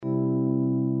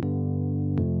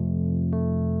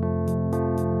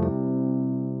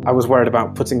I was worried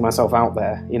about putting myself out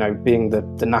there, being the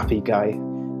nappy guy.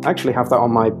 I actually have that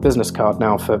on my business card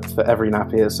now for every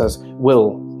nappy. It says,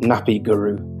 Will, nappy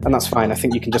guru. And that's fine. I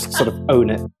think you can just sort of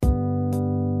own it.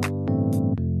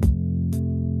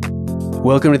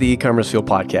 Welcome to the e-commerce Fuel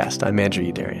podcast. I'm Andrew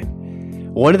Udarian.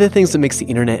 One of the things that makes the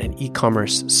internet and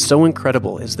e-commerce so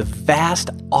incredible is the vast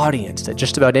audience that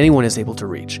just about anyone is able to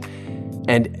reach.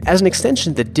 And as an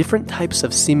extension, the different types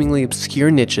of seemingly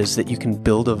obscure niches that you can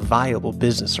build a viable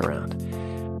business around.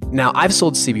 Now, I've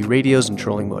sold CB radios and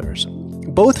trolling motors,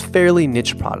 both fairly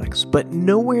niche products, but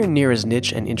nowhere near as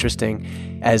niche and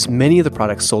interesting as many of the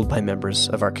products sold by members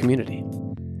of our community.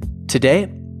 Today,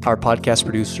 our podcast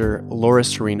producer, Laura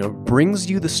Serino, brings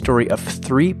you the story of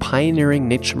 3 pioneering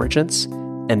niche merchants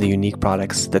and the unique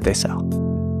products that they sell.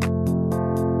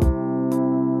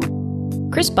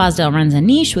 Chris Bosdell runs a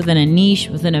niche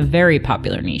within a very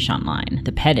popular niche online,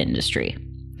 the pet industry.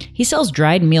 He sells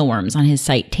dried mealworms on his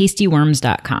site,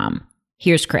 tastyworms.com.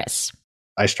 Here's Chris.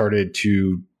 I started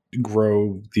to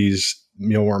grow these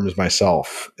mealworms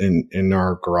myself in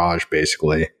our garage,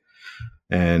 basically.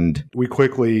 And we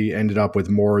quickly ended up with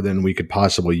more than we could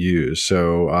possibly use.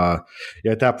 So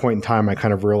at that point in time, I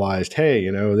kind of realized, hey,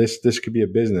 this could be a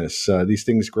business. These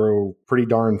things grow pretty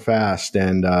darn fast.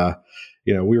 And,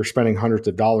 we were spending hundreds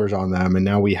of dollars on them. And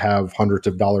now we have hundreds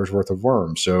of dollars worth of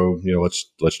worms. So,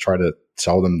 let's try to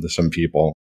sell them to some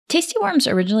people. Tasty Worms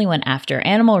originally went after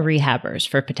animal rehabbers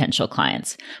for potential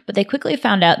clients, but they quickly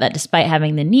found out that despite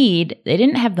having the need, they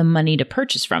didn't have the money to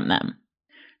purchase from them.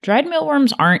 Dried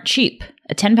mealworms aren't cheap.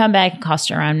 A 10-pound bag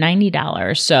costs around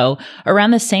 $90, so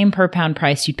around the same per pound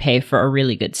price you'd pay for a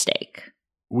really good steak.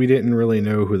 We didn't really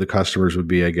know who the customers would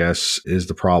be, I guess, is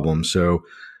the problem. So,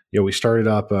 we started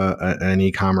up an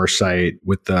e-commerce site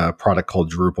with a product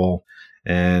called Drupal,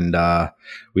 and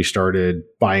we started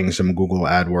buying some Google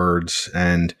AdWords.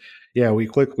 And we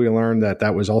quickly learned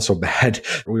that was also bad.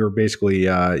 We were basically,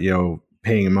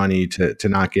 paying money to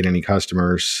not get any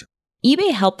customers.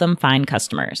 eBay helped them find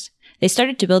customers. They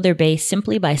started to build their base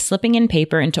simply by slipping in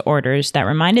paper into orders that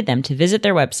reminded them to visit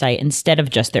their website instead of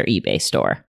just their eBay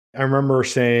store. I remember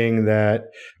saying that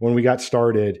when we got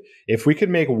started, if we could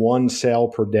make one sale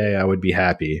per day, I would be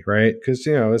happy, right? Because,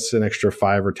 it's an extra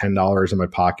 $5 or $10 in my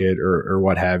pocket or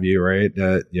what have you, right?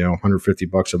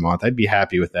 $150 a month. I'd be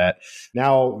happy with that.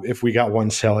 Now, if we got one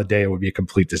sale a day, it would be a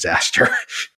complete disaster.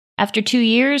 After 2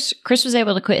 years, Chris was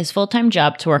able to quit his full-time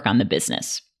job to work on the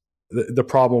business. The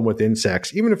problem with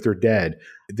insects, even if they're dead,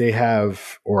 they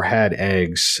have or had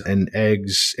eggs, and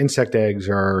insect eggs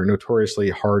are notoriously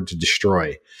hard to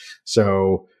destroy.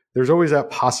 So there's always that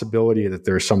possibility that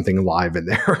there's something alive in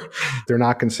there. They're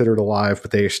not considered alive,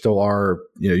 but they still are,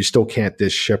 you still can't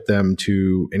just ship them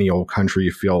to any old country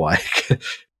you feel like.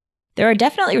 There are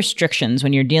definitely restrictions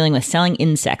when you're dealing with selling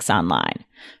insects online.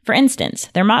 For instance,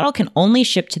 their model can only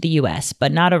ship to the US,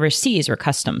 but not overseas where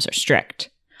customs are strict.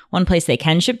 One place they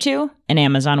can ship to, an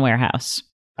Amazon warehouse.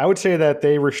 I would say that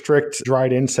they restrict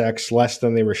dried insects less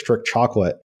than they restrict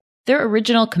chocolate. Their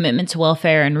original commitment to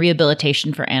welfare and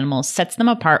rehabilitation for animals sets them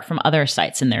apart from other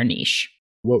sites in their niche.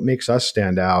 What makes us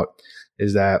stand out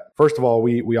is that, first of all,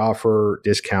 we offer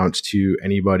discounts to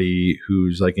anybody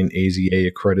who's like an AZA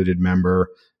accredited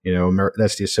member.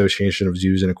 That's the Association of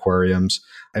Zoos and Aquariums.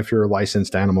 If you're a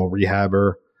licensed animal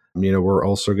rehabber, we're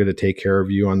also going to take care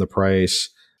of you on the price.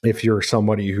 If you're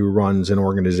somebody who runs an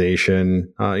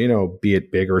organization, be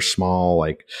it big or small,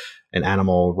 like an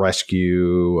animal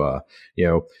rescue,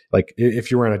 like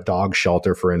if you were in a dog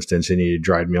shelter, for instance, and you needed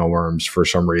dried mealworms for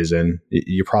some reason,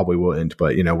 you probably wouldn't,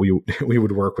 but, we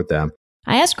would work with them.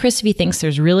 I asked Chris if he thinks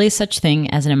there's really such thing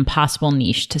as an impossible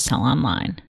niche to sell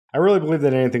online. I really believe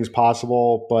that anything's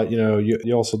possible, but,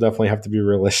 you also definitely have to be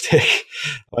realistic.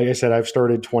 Like I said, I've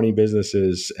started 20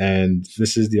 businesses, and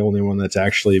this is the only one that's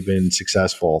actually been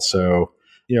successful. So,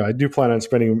 I do plan on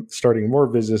starting more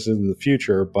businesses in the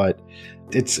future, but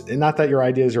it's not that your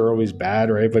ideas are always bad,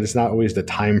 right? But it's not always the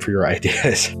time for your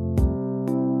ideas.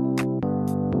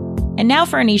 And now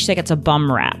for a niche that gets a bum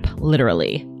rap,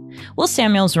 literally. Will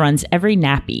Samuels runs Every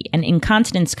Nappy, an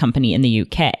incontinence company in the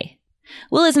UK.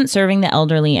 Will isn't serving the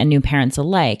elderly and new parents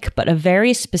alike, but a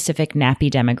very specific nappy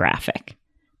demographic,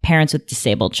 parents with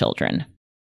disabled children.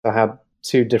 I had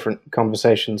 2 different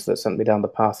conversations that sent me down the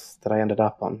path that I ended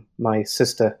up on. My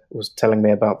sister was telling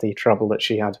me about the trouble that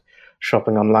she had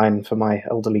shopping online for my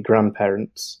elderly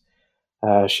grandparents.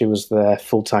 She was their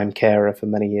full-time carer for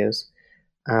many years.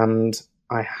 And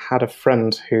I had a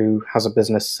friend who has a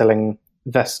business selling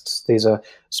vests. These are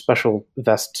special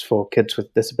vests for kids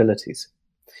with disabilities.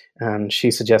 And she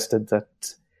suggested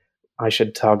that I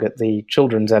should target the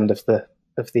children's end of the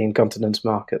incontinence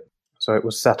market. So it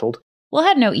was settled. Will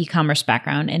had no e-commerce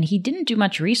background, and he didn't do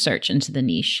much research into the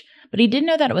niche, but he did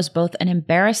know that it was both an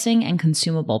embarrassing and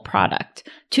consumable product.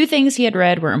 Two things he had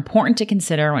read were important to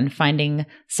consider when finding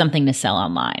something to sell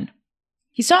online.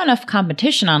 He saw enough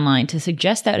competition online to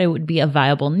suggest that it would be a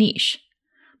viable niche,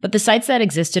 but the sites that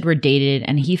existed were dated,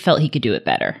 and he felt he could do it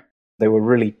better. They were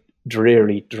really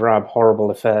dreary, drab,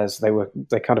 horrible affairs.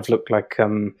 They kind of looked like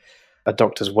a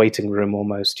doctor's waiting room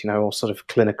almost, all sort of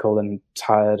clinical and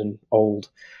tired and old.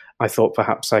 I thought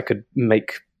perhaps I could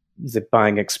make the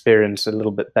buying experience a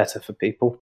little bit better for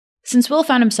people. Since Will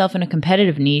found himself in a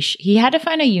competitive niche, he had to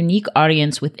find a unique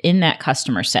audience within that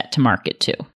customer set to market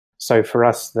to. So for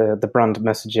us, the brand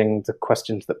messaging, the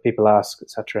questions that people ask,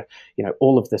 etc.,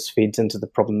 all of this feeds into the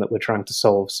problem that we're trying to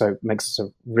solve. So it makes us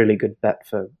a really good bet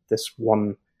for this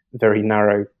one very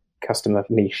narrow customer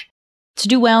niche. To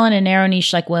do well in a narrow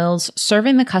niche like Will's,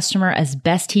 serving the customer as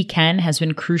best he can has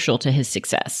been crucial to his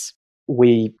success.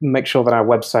 We make sure that our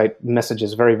website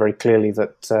messages very, very clearly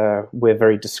that we're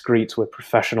very discreet, we're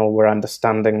professional, we're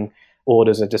understanding,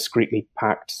 orders are discreetly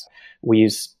packed. We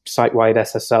use site-wide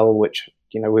SSL, which,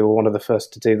 we were one of the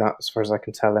first to do that, as far as I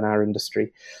can tell, in our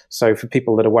industry. So for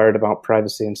people that are worried about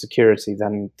privacy and security,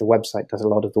 then the website does a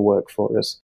lot of the work for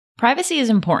us. Privacy is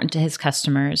important to his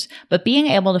customers, but being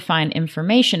able to find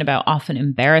information about often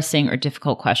embarrassing or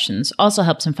difficult questions also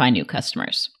helps him find new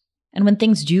customers. And when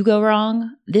things do go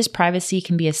wrong, this privacy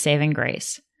can be a saving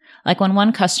grace. Like when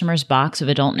one customer's box of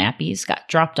adult nappies got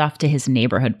dropped off to his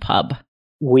neighborhood pub.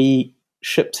 We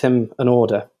shipped him an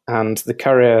order, and the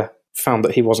courier found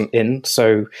that he wasn't in,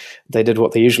 so they did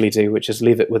what they usually do, which is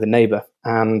leave it with a neighbor.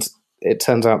 And it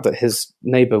turns out that his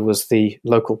neighbor was the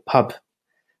local pub.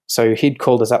 So he'd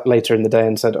called us up later in the day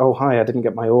and said, "Oh, hi, I didn't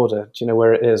get my order. Do you know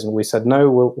where it is?" And we said, "No,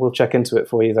 we'll check into it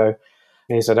for you, though."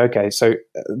 And he said, "Okay." So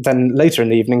then later in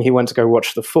the evening, he went to go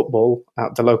watch the football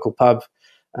at the local pub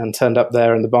and turned up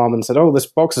there, and the barman said, "Oh, this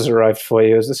box has arrived for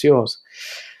you. Is this yours?"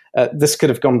 This could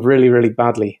have gone really, really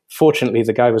badly. Fortunately,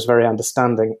 the guy was very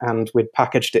understanding, and we'd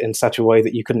packaged it in such a way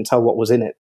that you couldn't tell what was in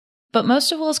it. But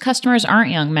most of Will's customers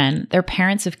aren't young men. They're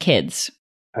parents of kids.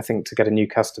 I think to get a new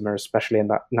customer, especially in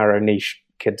that narrow niche,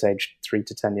 kids aged 3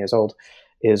 to 10 years old,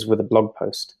 is with a blog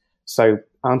post. So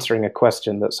answering a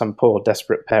question that some poor,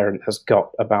 desperate parent has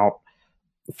got about,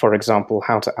 for example,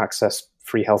 how to access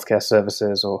free healthcare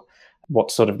services or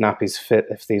what sort of nappies fit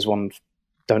if these ones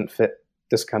don't fit,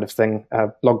 this kind of thing, a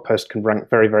blog post can rank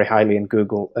very, very highly in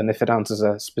Google. And if it answers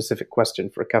a specific question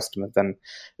for a customer, then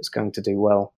it's going to do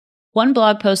well. One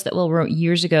blog post that Will wrote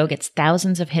years ago gets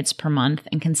thousands of hits per month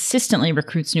and consistently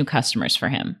recruits new customers for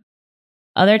him.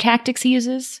 Other tactics he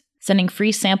uses? Sending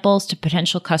free samples to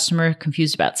potential customers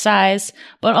confused about size,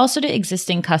 but also to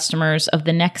existing customers of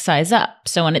the next size up.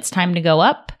 So when it's time to go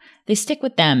up, they stick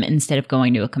with them instead of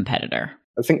going to a competitor.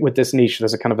 I think with this niche,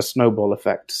 there's a kind of a snowball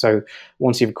effect. So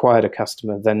once you've acquired a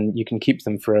customer, then you can keep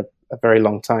them for a very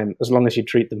long time, as long as you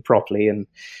treat them properly and,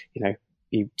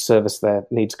 you service their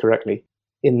needs correctly.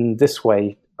 In this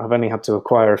way, I've only had to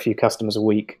acquire a few customers a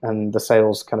week, and the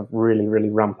sales kind of really, really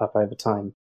ramp up over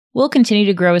time. Will continued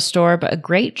to grow his store, but a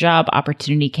great job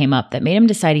opportunity came up that made him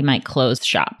decide he might close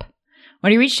shop.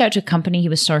 When he reached out to a company he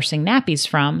was sourcing nappies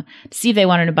from to see if they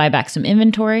wanted to buy back some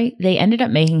inventory, they ended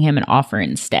up making him an offer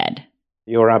instead.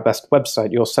 You're our best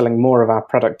website. You're selling more of our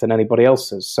product than anybody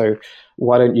else's. So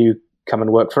why don't you come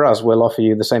and work for us? We'll offer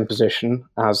you the same position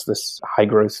as this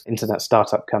high-growth internet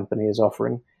startup company is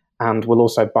offering. And we'll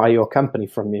also buy your company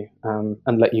from you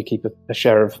and let you keep a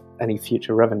share of any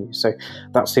future revenue. So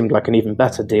that seemed like an even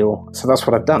better deal. So that's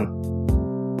what I've done.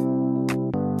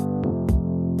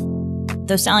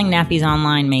 Though selling nappies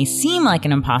online may seem like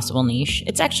an impossible niche,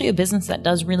 it's actually a business that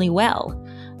does really well.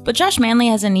 But Josh Manley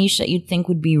has a niche that you'd think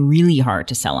would be really hard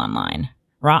to sell online.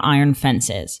 Wrought iron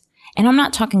fences. And I'm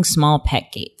not talking small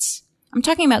pet gates. I'm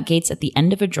talking about gates at the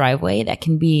end of a driveway that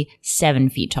can be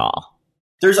 7 feet tall.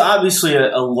 There's obviously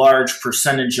a large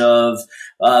percentage of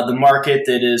the market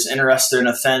that is interested in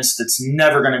a fence that's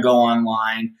never going to go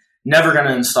online, never going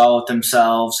to install it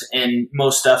themselves, and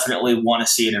most definitely want to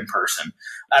see it in person.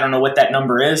 I don't know what that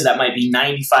number is. That might be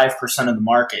 95% of the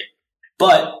market.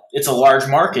 But it's a large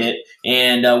market,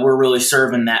 and we're really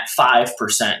serving that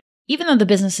 5%. Even though the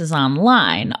business is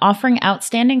online, offering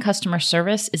outstanding customer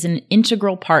service is an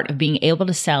integral part of being able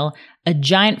to sell a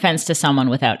giant fence to someone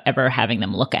without ever having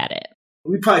them look at it.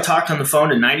 We probably talked on the phone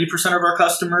to 90% of our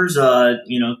customers,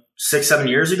 6-7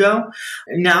 years ago.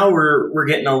 And now we're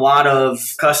getting a lot of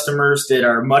customers that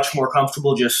are much more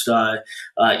comfortable just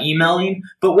emailing.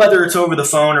 But whether it's over the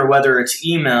phone or whether it's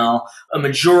email, a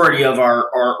majority of our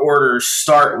orders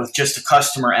start with just a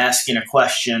customer asking a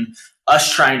question,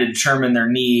 us trying to determine their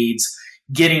needs,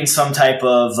 getting some type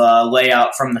of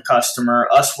layout from the customer,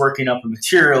 us working up a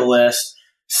material list,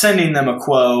 sending them a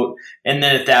quote, and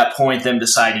then at that point, them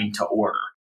deciding to order.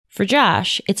 For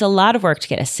Josh, it's a lot of work to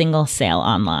get a single sale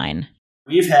online.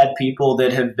 We've had people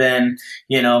that have been,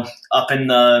 up in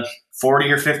the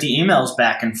 40 or 50 emails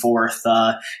back and forth,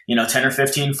 10 or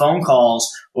 15 phone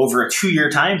calls over a 2-year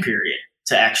time period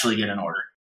to actually get an order.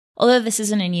 Although this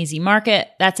isn't an easy market,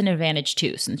 that's an advantage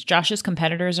too, since Josh's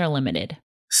competitors are limited.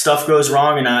 Stuff goes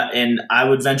wrong, and I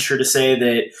would venture to say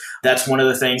that that's one of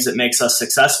the things that makes us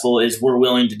successful is we're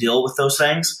willing to deal with those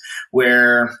things,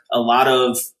 where a lot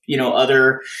of,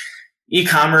 other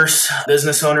e-commerce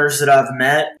business owners that I've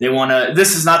met,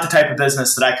 this is not the type of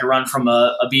business that I could run from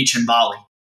a beach in Bali.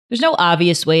 There's no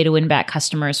obvious way to win back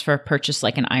customers for a purchase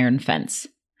like an iron fence.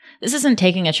 This isn't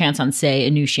taking a chance on, say,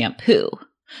 a new shampoo.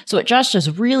 So what Josh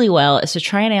does really well is to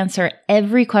try and answer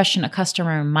every question a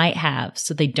customer might have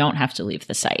so they don't have to leave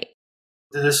the site.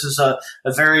 This is a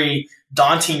very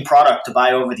daunting product to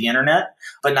buy over the internet,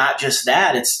 but not just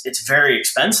that, it's very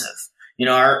expensive.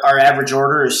 Our average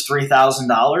order is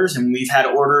 $3,000, and we've had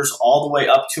orders all the way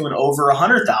up to and over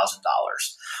 $100,000.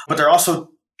 But they're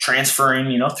also transferring,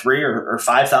 $3,000 or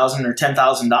 $5,000 or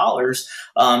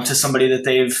 $10,000 to somebody that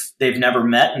they've never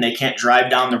met, and they can't drive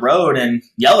down the road and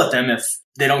yell at them if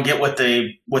they don't get what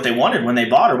they wanted when they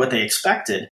bought or what they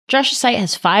expected. Josh's site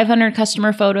has 500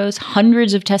 customer photos,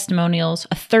 hundreds of testimonials,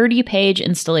 a 30-page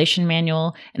installation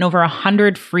manual, and over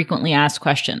 100 frequently asked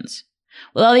questions.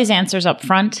 With all these answers up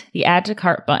front, the add to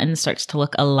cart button starts to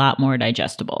look a lot more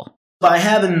digestible. By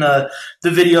having the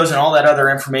videos and all that other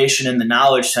information in the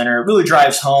Knowledge Center, it really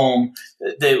drives home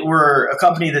that we're a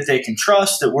company that they can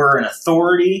trust, that we're an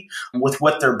authority with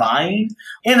what they're buying,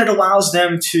 and it allows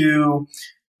them to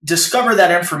discover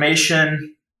that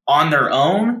information on their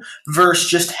own versus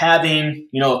just having,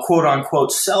 a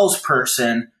quote-unquote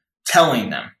salesperson telling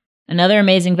them. Another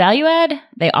amazing value add,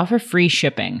 they offer free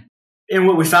shipping. And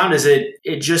what we found is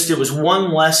it was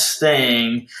one less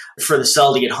thing for the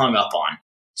seller to get hung up on.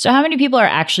 So how many people are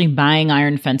actually buying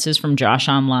iron fences from Josh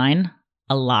online?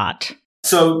 A lot.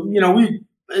 So, we,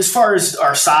 as far as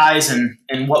our size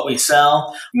and what we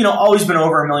sell, always been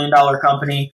over $1 million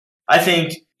company. I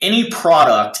think any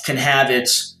product can have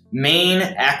its main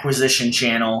acquisition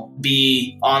channel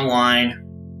be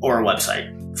online or a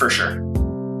website, for sure.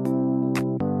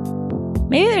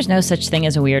 Maybe there's no such thing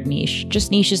as a weird niche,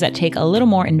 just niches that take a little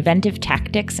more inventive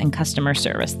tactics and customer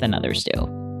service than others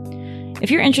do. If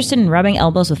you're interested in rubbing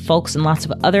elbows with folks in lots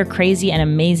of other crazy and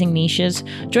amazing niches,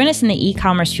 join us in the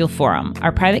eCommerce Fuel Forum,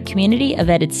 our private community of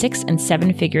vetted 6- and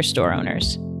 7-figure store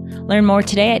owners. Learn more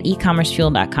today at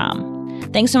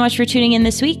ecommercefuel.com. Thanks so much for tuning in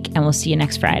this week, and we'll see you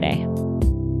next Friday.